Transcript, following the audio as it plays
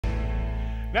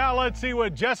Now let's see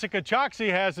what Jessica Choxy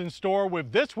has in store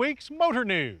with this week's Motor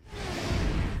News.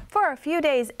 For a few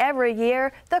days every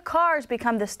year, the cars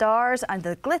become the stars under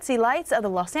the glitzy lights of the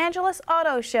Los Angeles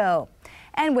Auto Show.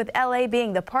 And with LA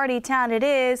being the party town it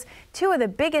is, two of the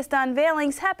biggest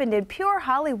unveilings happened in pure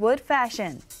Hollywood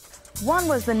fashion. One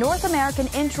was the North American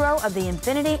intro of the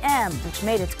Infiniti M, which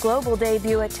made its global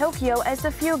debut at Tokyo as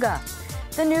the Fuga.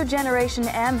 The new generation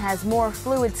M has more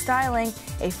fluid styling,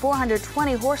 a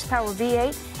 420 horsepower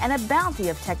V8, and a bounty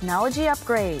of technology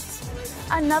upgrades.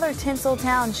 Another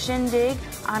Tinseltown shindig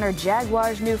honored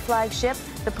Jaguar's new flagship,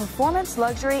 the performance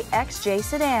luxury XJ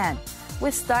sedan.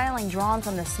 With styling drawn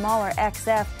from the smaller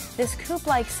XF, this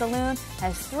coupe-like saloon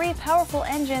has three powerful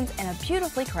engines and a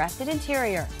beautifully crafted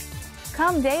interior.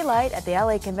 Come daylight at the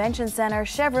LA Convention Center,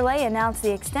 Chevrolet announced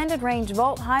the extended range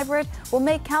Volt Hybrid will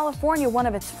make California one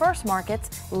of its first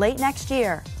markets late next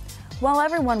year. While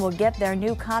everyone will get their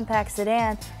new compact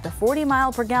sedan, the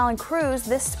 40-mile-per-gallon Cruise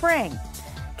this spring.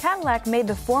 Cadillac made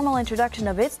the formal introduction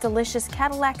of its delicious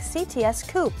Cadillac CTS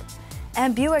Coupe.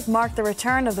 And Buick marked the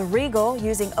return of the Regal,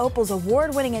 using Opel's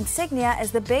award-winning insignia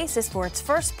as the basis for its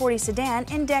first sporty sedan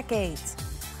in decades.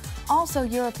 Also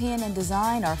European in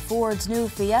design are Ford's new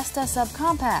Fiesta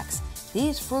subcompacts.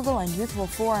 These frugal and youthful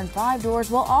 4 and 5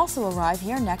 doors will also arrive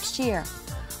here next year.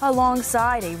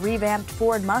 Alongside a revamped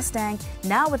Ford Mustang,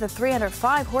 now with a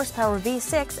 305 horsepower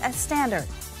V6 as standard.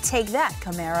 Take that,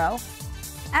 Camaro.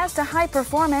 As to high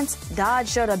performance, Dodge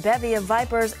showed a bevy of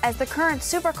Vipers as the current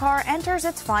supercar enters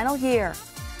its final year.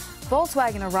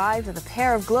 Volkswagen arrived with a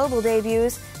pair of global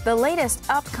debuts. The latest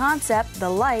up concept, the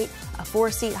Light, a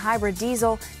 4-seat hybrid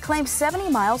diesel, claims 70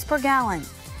 miles per gallon.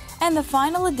 And the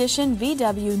final edition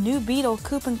VW New Beetle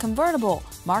Coupe and Convertible,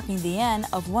 marking the end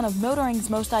of one of motoring's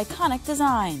most iconic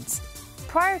designs.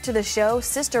 Prior to the show,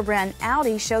 sister brand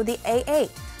Audi showed the A8,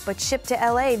 but shipped to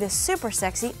LA the super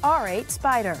sexy R8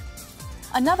 Spider.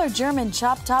 Another German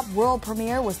chop-top world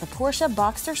premiere was the Porsche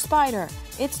Boxster Spider.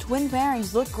 Its twin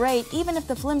bearings look great even if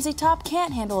the flimsy top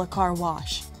can't handle a car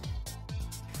wash.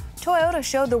 Toyota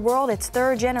showed the world its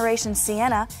third-generation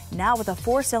Sienna. Now with a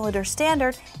 4-cylinder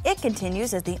standard, it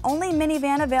continues as the only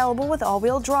minivan available with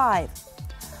all-wheel drive.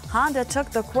 Honda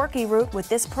took the quirky route with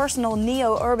this personal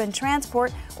neo-urban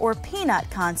transport or peanut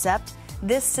concept.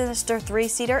 This sinister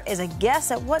 3-seater is a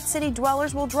guess at what city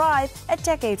dwellers will drive a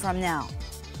decade from now.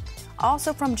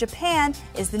 Also from Japan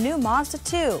is the new Mazda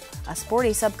 2, a sporty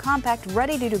subcompact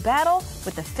ready to do battle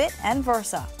with the Fit and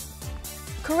Versa.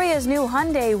 Korea's new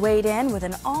Hyundai weighed in with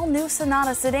an all-new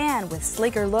Sonata sedan with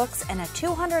sleeker looks and a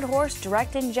 200-horse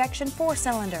direct-injection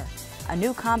 4-cylinder. A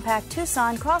new compact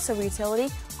Tucson crossover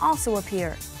utility also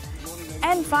appeared.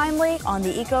 And finally, on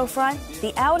the eco front,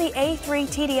 the Audi A3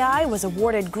 TDI was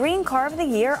awarded Green Car of the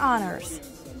Year honors.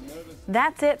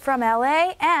 That's it from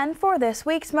LA and for this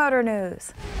week's Motor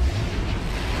News.